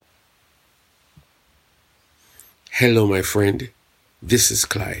Hello, my friend. This is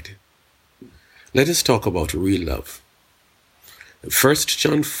Clyde. Let us talk about real love. 1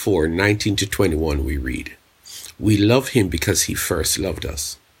 John 4:19-21 we read, "We love him because he first loved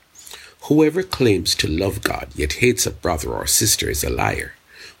us. Whoever claims to love God yet hates a brother or sister is a liar.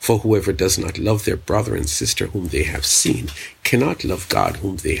 For whoever does not love their brother and sister whom they have seen cannot love God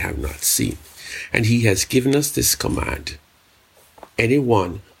whom they have not seen. And he has given us this command.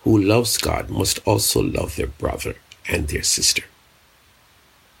 Anyone who loves God must also love their brother and their sister."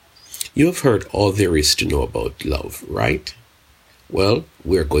 You have heard all there is to know about love, right? Well,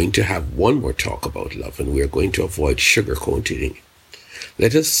 we're going to have one more talk about love, and we're going to avoid sugarcoating it.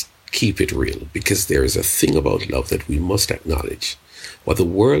 Let us keep it real, because there is a thing about love that we must acknowledge. What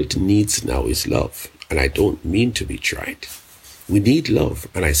the world needs now is love, and I don't mean to be trite. We need love,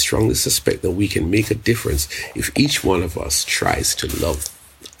 and I strongly suspect that we can make a difference if each one of us tries to love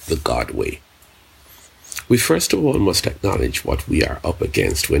the God way. We first of all must acknowledge what we are up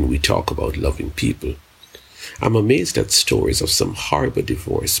against when we talk about loving people. I'm amazed at stories of some horrible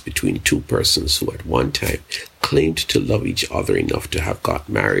divorce between two persons who at one time claimed to love each other enough to have got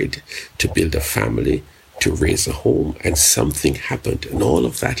married, to build a family, to raise a home, and something happened, and all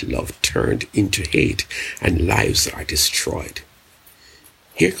of that love turned into hate, and lives are destroyed.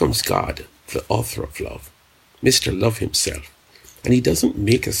 Here comes God, the author of love, Mr. Love himself, and he doesn't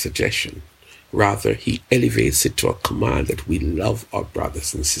make a suggestion. Rather, he elevates it to a command that we love our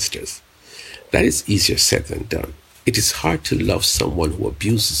brothers and sisters. That is easier said than done. It is hard to love someone who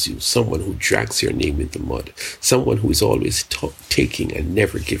abuses you, someone who drags your name in the mud, someone who is always taking and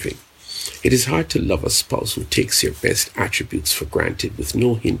never giving. It is hard to love a spouse who takes your best attributes for granted with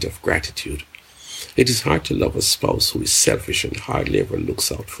no hint of gratitude. It is hard to love a spouse who is selfish and hardly ever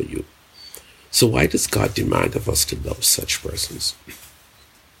looks out for you. So why does God demand of us to love such persons?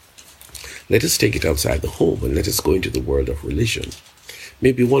 Let us take it outside the home and let us go into the world of religion.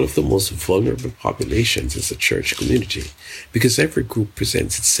 Maybe one of the most vulnerable populations is the church community, because every group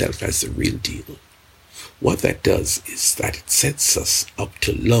presents itself as the real deal. What that does is that it sets us up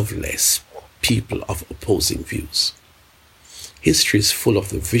to love less people of opposing views. History is full of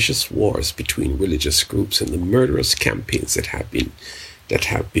the vicious wars between religious groups and the murderous campaigns that have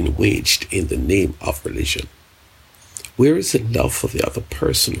been waged in the name of religion. Where is the love for the other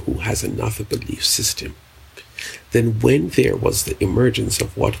person who has another belief system? Then when there was the emergence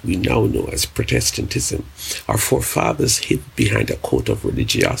of what we now know as Protestantism, our forefathers hid behind a coat of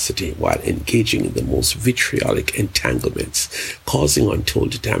religiosity while engaging in the most vitriolic entanglements, causing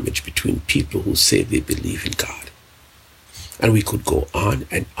untold damage between people who say they believe in God. And we could go on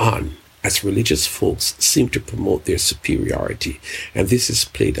and on, as religious folks seem to promote their superiority, and this is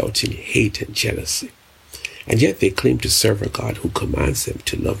played out in hate and jealousy. And yet they claim to serve a God who commands them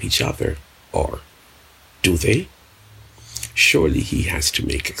to love each other, or do they? Surely he has to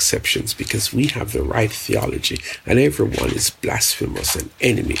make exceptions, because we have the right theology and everyone is blasphemous and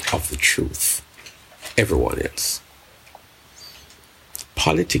enemy of the truth. Everyone else.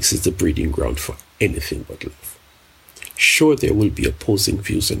 Politics is the breeding ground for anything but love. Sure, there will be opposing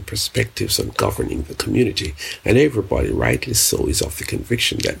views and perspectives on governing the community, and everybody, rightly so, is of the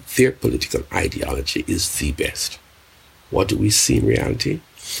conviction that their political ideology is the best. What do we see in reality?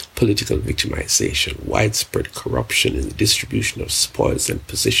 Political victimization, widespread corruption in the distribution of spoils and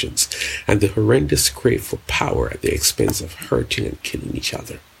positions, and the horrendous crave for power at the expense of hurting and killing each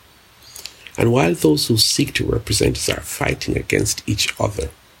other. And while those who seek to represent us are fighting against each other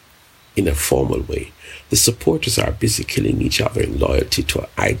in a formal way, the supporters are busy killing each other in loyalty to an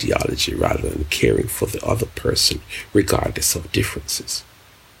ideology rather than caring for the other person, regardless of differences.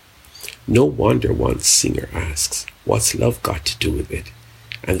 No wonder one singer asks, "What's love got to do with it?"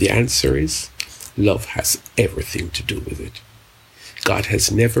 And the answer is, love has everything to do with it. God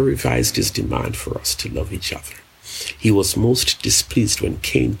has never revised his demand for us to love each other. He was most displeased when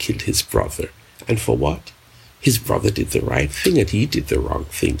Cain killed his brother. And for what? His brother did the right thing and he did the wrong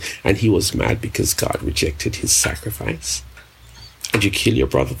thing. And he was mad because God rejected his sacrifice. And you kill your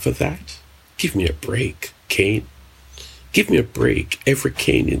brother for that? Give me a break, Cain. Give me a break, every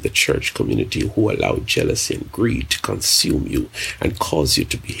Cain in the church community who allowed jealousy and greed to consume you and cause you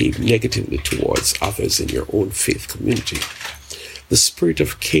to behave negatively towards others in your own faith community. The spirit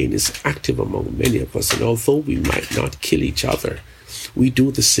of Cain is active among many of us, and although we might not kill each other, we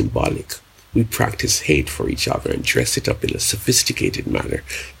do the symbolic. We practice hate for each other and dress it up in a sophisticated manner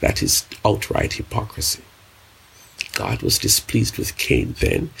that is outright hypocrisy. God was displeased with Cain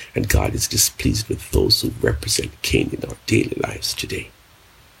then, and God is displeased with those who represent Cain in our daily lives today.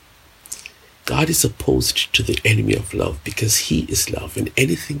 God is opposed to the enemy of love because he is love, and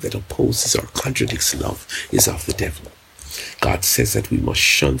anything that opposes or contradicts love is of the devil. God says that we must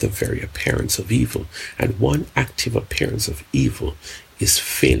shun the very appearance of evil, and one active appearance of evil is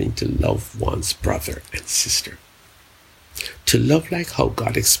failing to love one's brother and sister. To love like how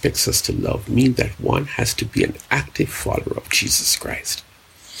God expects us to love means that one has to be an active follower of Jesus Christ.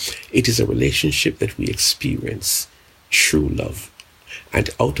 It is a relationship that we experience true love, and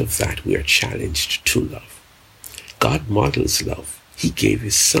out of that we are challenged to love. God models love. He gave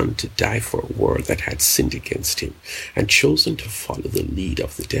his son to die for a world that had sinned against him and chosen to follow the lead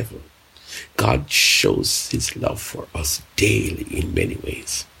of the devil. God shows his love for us daily in many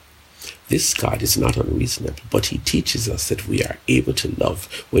ways. This God is not unreasonable, but he teaches us that we are able to love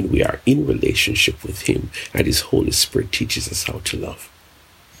when we are in relationship with him, and his Holy Spirit teaches us how to love.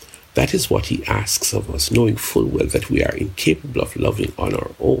 That is what he asks of us, knowing full well that we are incapable of loving on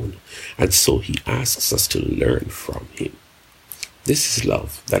our own, and so he asks us to learn from him. This is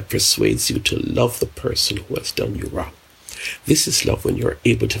love that persuades you to love the person who has done you wrong. This is love when you're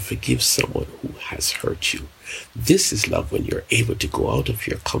able to forgive someone who has hurt you. This is love when you're able to go out of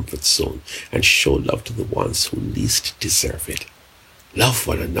your comfort zone and show love to the ones who least deserve it. Love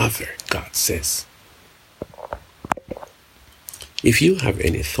one another, God says. If you have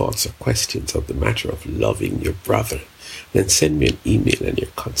any thoughts or questions on the matter of loving your brother, then send me an email and your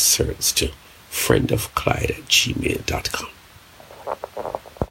concerns to friendofclyde@gmail.com.